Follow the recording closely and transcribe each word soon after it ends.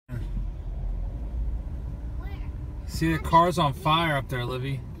See the car's on fire up there,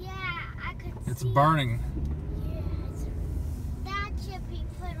 Livy. Yeah, I could see. It's burning. Yes. That should be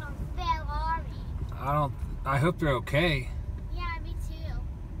put on Ferrari. I hope they're okay. Yeah, me too.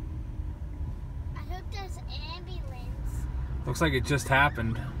 I hope there's an ambulance. Looks like it just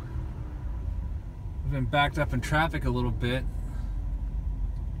happened. We've been backed up in traffic a little bit.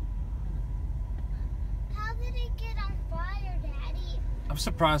 How did it get on fire, Daddy? I'm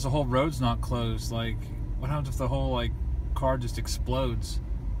surprised the whole road's not closed. Like, what happens if the whole car just explodes?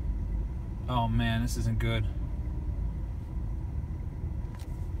 Oh man, this isn't good.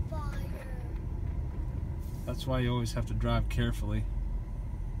 Fire. That's why you always have to drive carefully.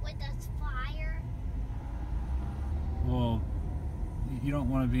 When there's fire? Well, you don't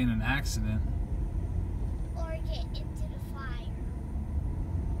want to be in an accident. Or get into the fire.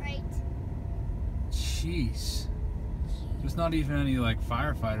 Right? Jeez. There's not even any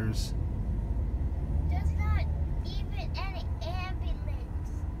firefighters. There's not even any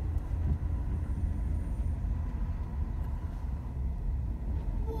ambulance.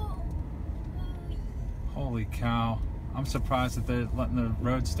 Whoa. Holy cow. I'm surprised that they're letting the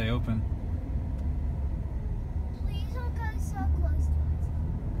road stay open. Please don't go so close to us.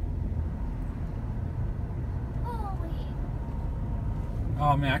 Holy.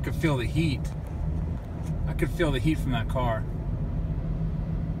 Oh man, I could feel the heat. I could feel the heat from that car.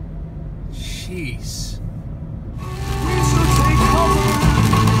 Jeez. We should take cover,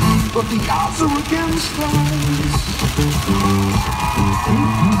 but the odds are against us.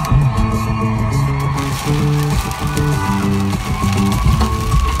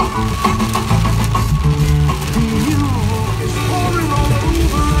 The youth is pouring all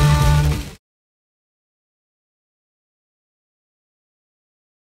over.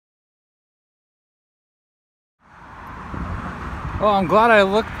 Well, I'm glad I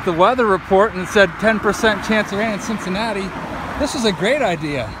looked at the weather report and it said 10% chance of rain in Cincinnati. This was a great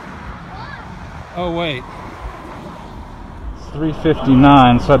idea. Oh wait. It's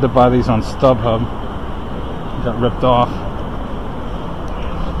 $3.59, so I had to buy these on StubHub. Got ripped off.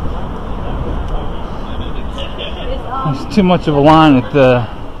 There's too much of a line at the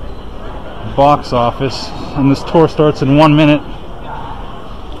box office, and this tour starts in 1 minute.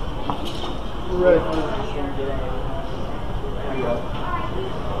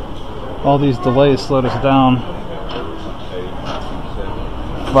 All these delays slowed us down.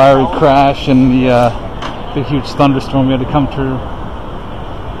 Fiery crash and the big huge thunderstorm we had to come through.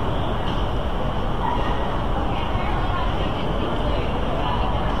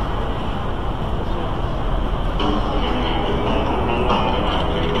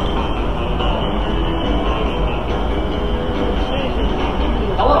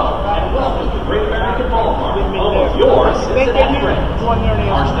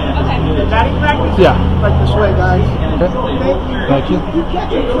 Yeah. Right this way, guys. Okay. Thank you. You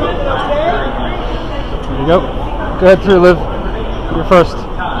catch it from there. There you go. Go ahead through, Liv. You're first.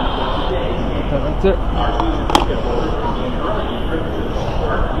 Right there.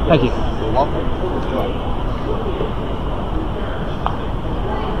 Thank you.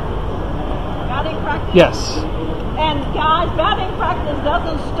 Batting practice? Yes. And guys, batting practice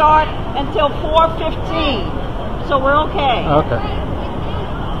doesn't start until 4:15, so we're okay. Okay.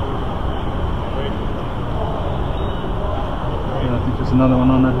 Yeah, I think there's another one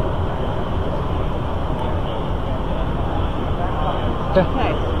on there. Okay.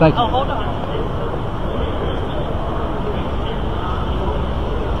 Thank you. Oh, hold on.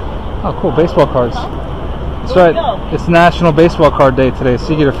 Oh, cool. Baseball cards. That's Where'd right. you go? It's National Baseball Card Day today,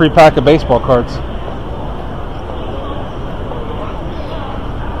 so you get a free pack of baseball cards.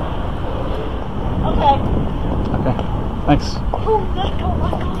 Okay. Okay. Thanks. Oh, let's go,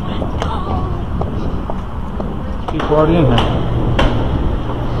 let's go, let's go. People already in here.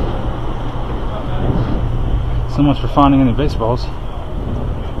 So much for finding any baseballs.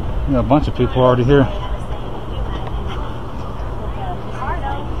 We got a bunch of people already here.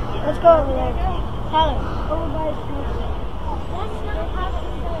 Let's go over there. Tyler, over by his.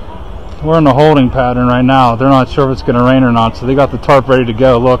 We're in a holding pattern right now. They're not sure if it's going to rain or not, so they got the tarp ready to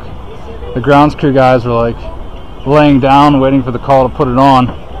go. Look, the grounds crew guys were laying down waiting for the call to put it on.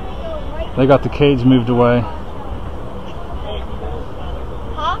 They got the cage moved away.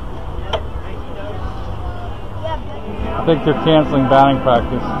 Huh? I think they're canceling batting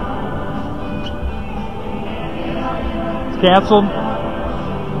practice. It's canceled?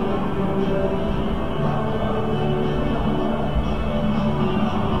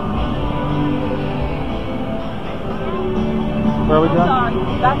 Where are we going? Sorry,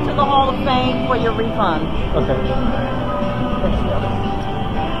 back to the Hall of Fame for your refund. Okay.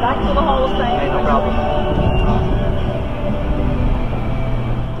 Back to the Hall of Fame. No problem.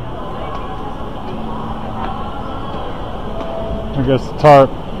 There goes the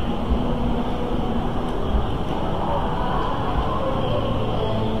tarp.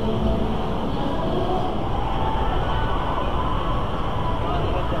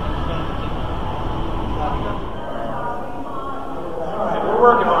 We're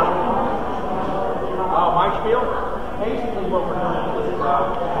working on it. My spiel? Basically what we're doing is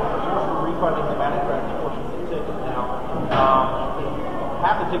we're refunding the manufacturer's portion of the ticket now.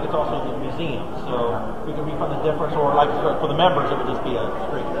 Half the ticket's also in the museum, so we can refund the difference, or like for the members, it would just be a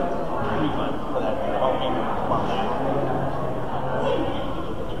straight refund for that whole payment from that.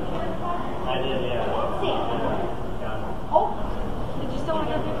 I did, yeah. Oh, did you still want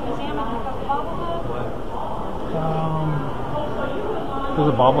to go through the museum and pick up the bobblehead? There's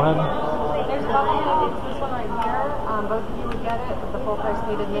a bobblehead? There's a bobblehead. It's this one right here. Both of you would get it with the full price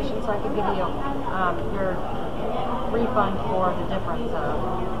paid admission, so I could give you your refund for the difference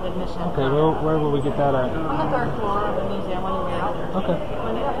of admission. Okay, where will we get that at? On the third floor of the museum when you're out. Okay.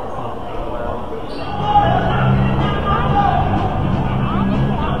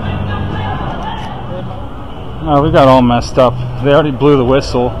 Oh, we got all messed up. They already blew the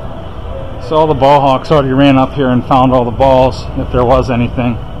whistle. So all the ball hawks already ran up here and found all the balls, if there was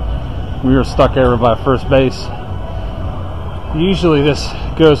anything. We were stuck over by first base. Usually this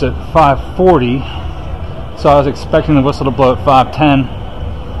goes at 5:40, so I was expecting the whistle to blow at 5:10.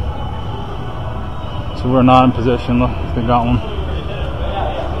 So we're not in position. Look, they got one.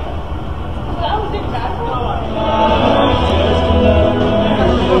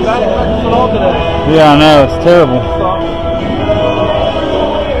 Yeah, I know, it's terrible.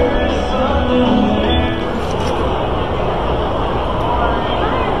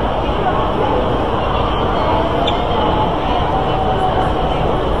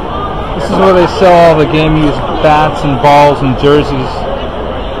 This is where they sell all the game used bats and balls and jerseys.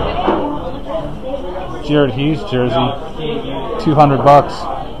 Jared Hughes jersey, $200,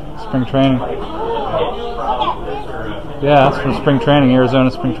 spring training. Yeah, that's from spring training,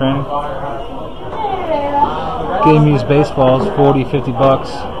 Arizona spring training. Game used baseballs, $40-50.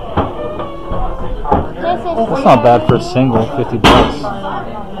 That's not bad for a single, $50.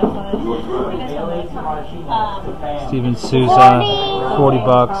 Steven Souza, $40.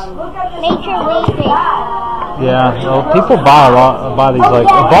 Major League. Yeah, well, people buy these. Like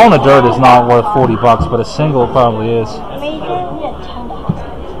a ball in the dirt is not worth $40, but a single probably is. Major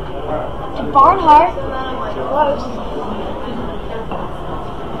to Barnhart. Close.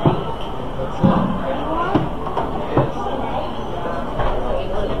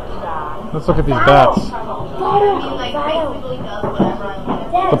 Let's look at these bats.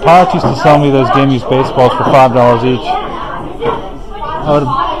 The Pirates used to sell me those game-used baseballs for $5 each.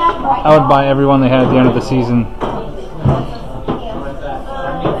 I would buy every one they had at the end of the season.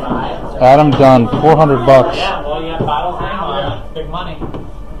 Adam Dunn, $400. Big money.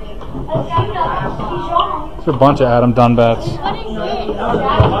 These are a bunch of Adam Dunn bats.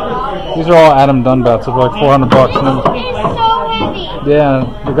 These are all Adam Dunn bats. They're like $400. It's so heavy. Yeah,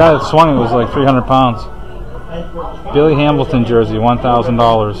 the guy that swung it was like 300 pounds. Billy Hamilton jersey,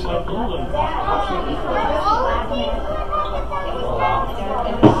 $1,000.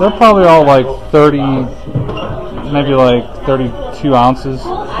 They're probably all like 30, maybe like 32 ounces. Oh,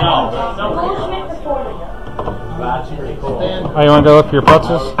 you want to go look for your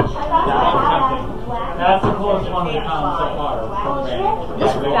pretzels? That's the closest one we've found so far.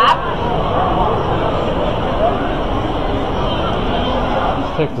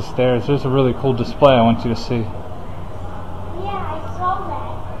 Let's take the stairs. There's a really cool display I want you to see. Yeah, I saw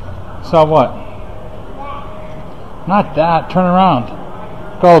that. Saw what? Not that. Turn around.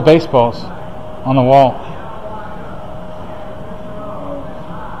 Look at all the baseballs on the wall.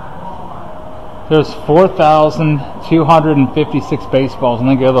 There's 4,256 baseballs, and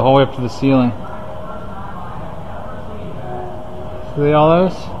they go the whole way up to the ceiling. See all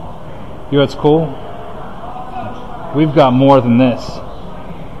those? You know what's cool? We've got more than this.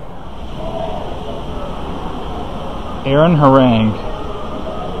 Aaron Harang.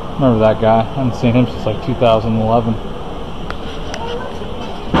 Remember that guy? I haven't seen him since like 2011.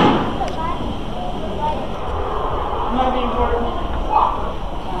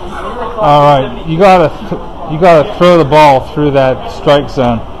 Alright, you gotta throw the ball through that strike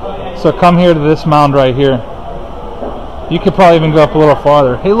zone. So come here to this mound right here. You could probably even go up a little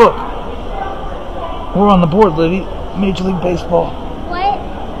farther. Hey, look! We're on the board, Liddy. Major League Baseball. What?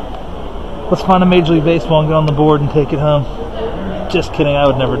 Let's find a Major League Baseball and get on the board and take it home. Just kidding, I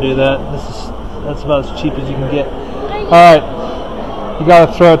would never do that. That's about as cheap as you can get. Alright, you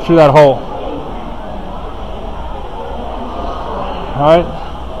gotta throw it through that hole. Alright?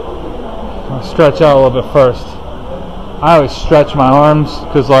 I'll stretch out a little bit first. I always stretch my arms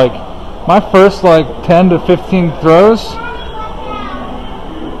because, like, my first, like, 10 to 15 throws.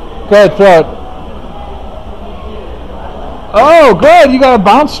 Go ahead, throw it. Oh, good. You got a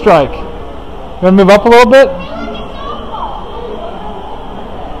bounce strike. You want to move up a little bit?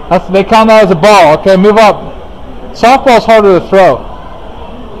 They count that as a ball. Okay, move up. Softball's harder to throw.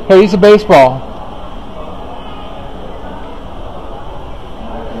 Here, use a baseball.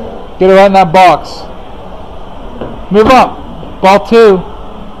 Get it right in that box. Move up. Ball 2.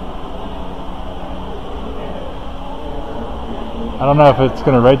 I don't know if it's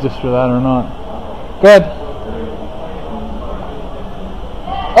going to register that or not. Good.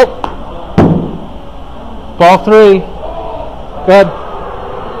 Oh. Ball 3. Good.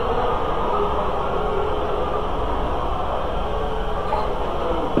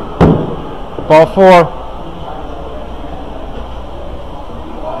 Ball 4.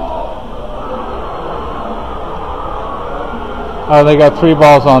 Oh, they got 3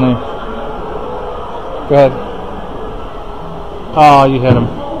 balls on him. Go ahead. Oh, you hit him.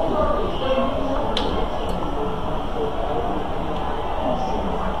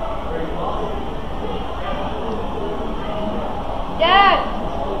 Dad!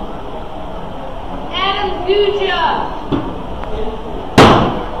 Adam Duja!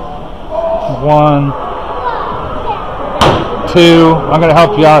 1, 2. I'm gonna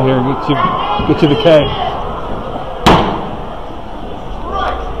help you out here. Get you the K.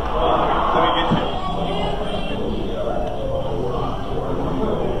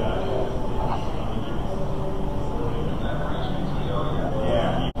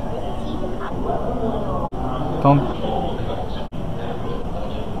 Don't.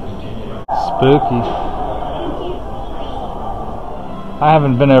 Spooky. I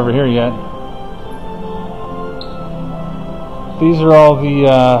haven't been over here yet. These are all the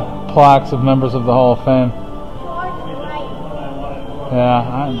plaques of members of the Hall of Fame.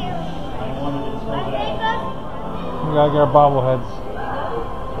 Yeah, we gotta get our bobbleheads.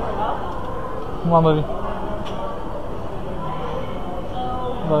 Come on, Livy.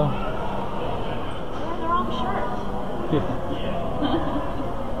 Hello.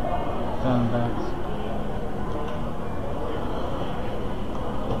 Diamondbacks.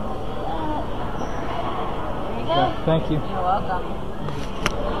 There you go. Yeah, thank you. You're welcome.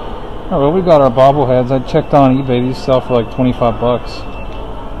 Oh, well, we got our bobbleheads. I checked on eBay. These sell for like 25 bucks.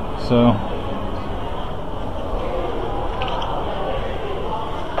 So.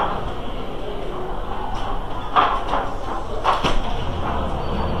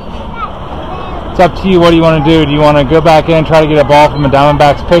 It's up to you. What do you want to do? Do you want to go back in and try to get a ball from a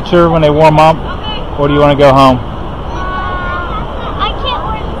Diamondbacks pitcher when they warm up? Or do you want to go home? I can't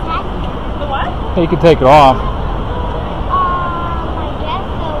wear the hat. The what? Hey, you can take it off. I guess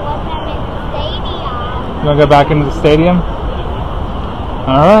so. Once I'm in the stadium. You want to go back into the stadium?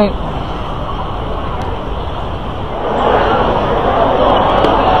 All right.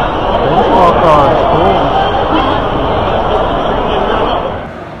 Baseball cards, cool.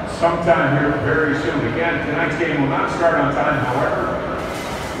 Sometime here very soon. Again, tonight's game will not start on time, however,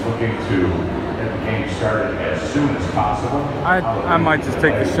 looking to get the game started as soon as possible. I might just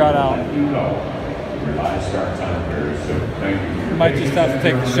take the shutout. You know, realize start time very soon. Thank you. Might just have to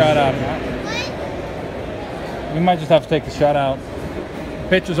take the shutout. We might just have to take the shutout.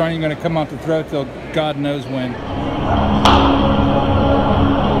 Pitchers aren't even going to come out to throw till God knows when.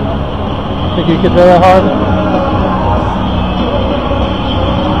 Think you could throw that hard?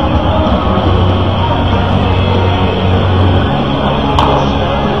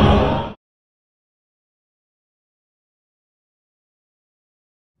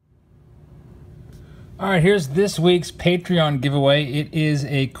 All right, here's this week's Patreon giveaway. It is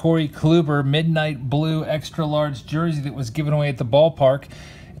a Corey Kluber Midnight Blue Extra Large jersey that was given away at the ballpark.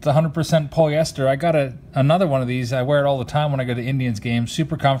 It's 100% polyester. I got another one of these. I wear it all the time when I go to Indians games.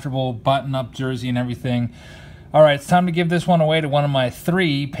 Super comfortable, button-up jersey and everything. All right, it's time to give this one away to one of my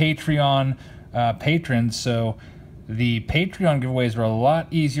 3 Patreon patrons. So the Patreon giveaways are a lot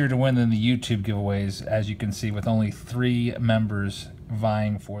easier to win than the YouTube giveaways, as you can see, with only 3 members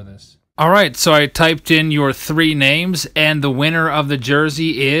vying for this. All right, so I typed in your 3 names, and the winner of the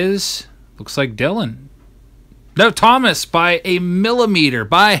jersey is, looks like Dylan. No, Thomas, by a millimeter,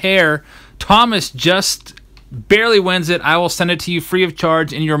 by a hair. Thomas just barely wins it. I will send it to you free of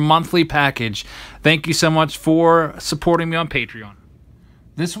charge in your monthly package. Thank you so much for supporting me on Patreon.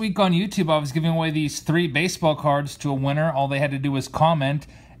 This week on YouTube, I was giving away these 3 baseball cards to a winner. All they had to do was comment.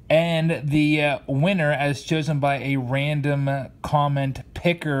 And the winner, as chosen by a random comment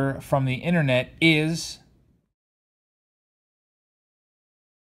picker from the internet, is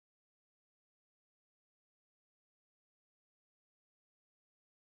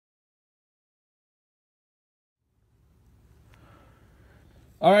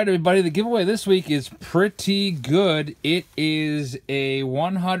All right, everybody, the giveaway this week is pretty good. It is a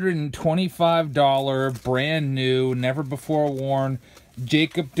 $125 brand new, never before worn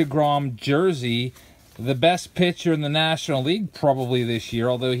Jacob deGrom jersey. The best pitcher in the National League probably this year,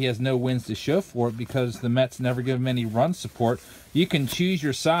 although he has no wins to show for it because the Mets never give him any run support. You can choose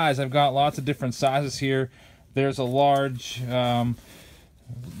your size. I've got lots of different sizes here. There's a large,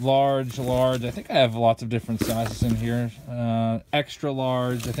 large. I think I have lots of different sizes in here. Extra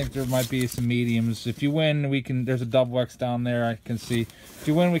large. I think there might be some mediums. If you win, we can. There's a double X down there. I can see. If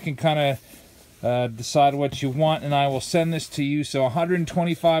you win, we can kind of decide what you want, and I will send this to you. So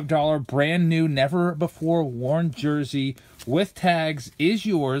 $125 brand new, never before worn jersey with tags is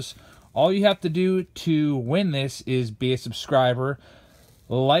yours. All you have to do to win this is be a subscriber,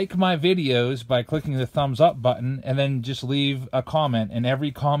 like my videos by clicking the thumbs up button, and then just leave a comment, and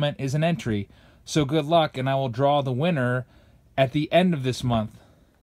every comment is an entry. So good luck, and I will draw the winner at the end of this month.